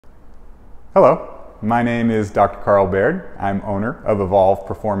Hello, my name is Dr. Carl Baird. I'm owner of Evolve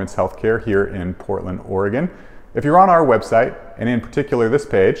Performance Healthcare here in Portland, Oregon. If you're on our website, and in particular this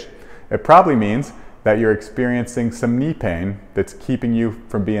page, it probably means that you're experiencing some knee pain that's keeping you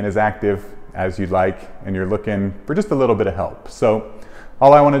from being as active as you'd like, and you're looking for just a little bit of help. So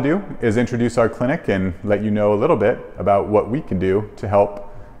all I want to do is introduce our clinic and let you know a little bit about what we can do to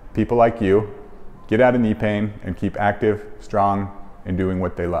help people like you get out of knee pain and keep active, strong, and doing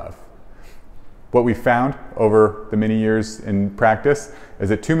what they love. What we found over the many years in practice is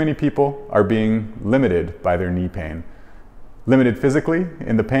that too many people are being limited by their knee pain. Limited physically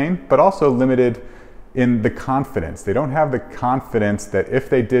in the pain, but also limited in the confidence. They don't have the confidence that if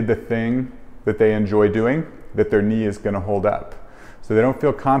they did the thing that they enjoy doing, that their knee is going to hold up. So they don't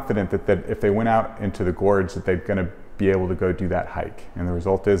feel confident that if they went out into the gorge that they're going to be able to go do that hike. And the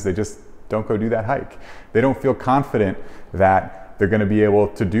result is they just don't go do that hike. They don't feel confident that they're going to be able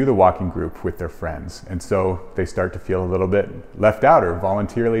to do the walking group with their friends. And so they start to feel a little bit left out or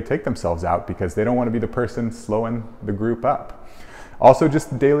voluntarily take themselves out because they don't want to be the person slowing the group up. Also,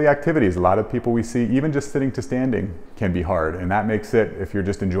 just daily activities. A lot of people we see, even just sitting to standing can be hard. And that makes it, if you're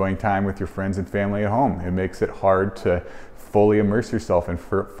just enjoying time with your friends and family at home, it makes it hard to fully immerse yourself and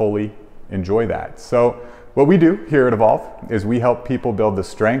fully enjoy that. So what we do here at Evolve is we help people build the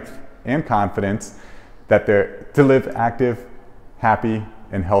strength and confidence that they're to live active, happy,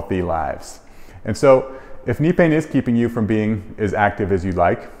 and healthy lives. And so if knee pain is keeping you from being as active as you'd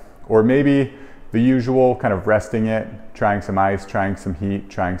like, or maybe the usual kind of resting it, trying some ice, trying some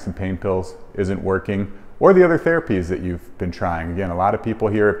heat, trying some pain pills isn't working, or the other therapies that you've been trying. Again, a lot of people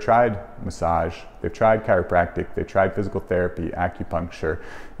here have tried massage, they've tried chiropractic, they've tried physical therapy, acupuncture,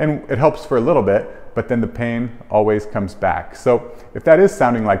 and it helps for a little bit, but then the pain always comes back. So if that is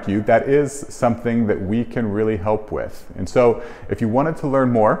sounding like you, that is something that we can really help with. And so if you wanted to learn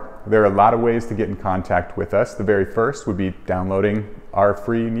more, there are a lot of ways to get in contact with us. The very first would be downloading our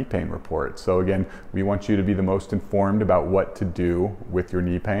free knee pain report. So again, we want you to be the most informed about what to do with your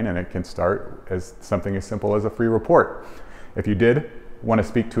knee pain, and it can start as something as simple as a free report. If you did want to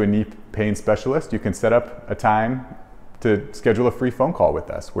speak to a knee pain specialist, you can set up a time to schedule a free phone call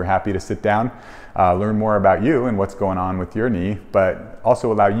with us. We're happy to sit down, learn more about you and what's going on with your knee, but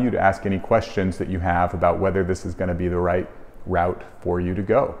also allow you to ask any questions that you have about whether this is going to be the right route for you to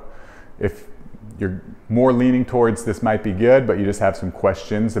go. If you're more leaning towards this might be good, but you just have some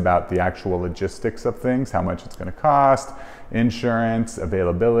questions about the actual logistics of things, how much it's going to cost, insurance,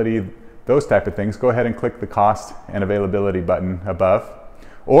 availability, those type of things, go ahead and click the cost and availability button above.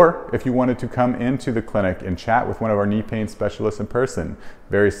 Or if you wanted to come into the clinic and chat with one of our knee pain specialists in person,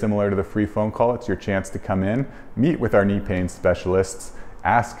 very similar to the free phone call, it's your chance to come in, meet with our knee pain specialists,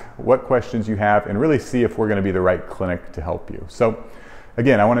 ask what questions you have, and really see if we're going to be the right clinic to help you. So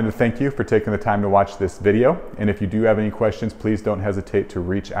again, I wanted to thank you for taking the time to watch this video. And if you do have any questions, please don't hesitate to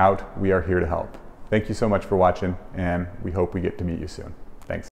reach out. We are here to help. Thank you so much for watching, and we hope we get to meet you soon.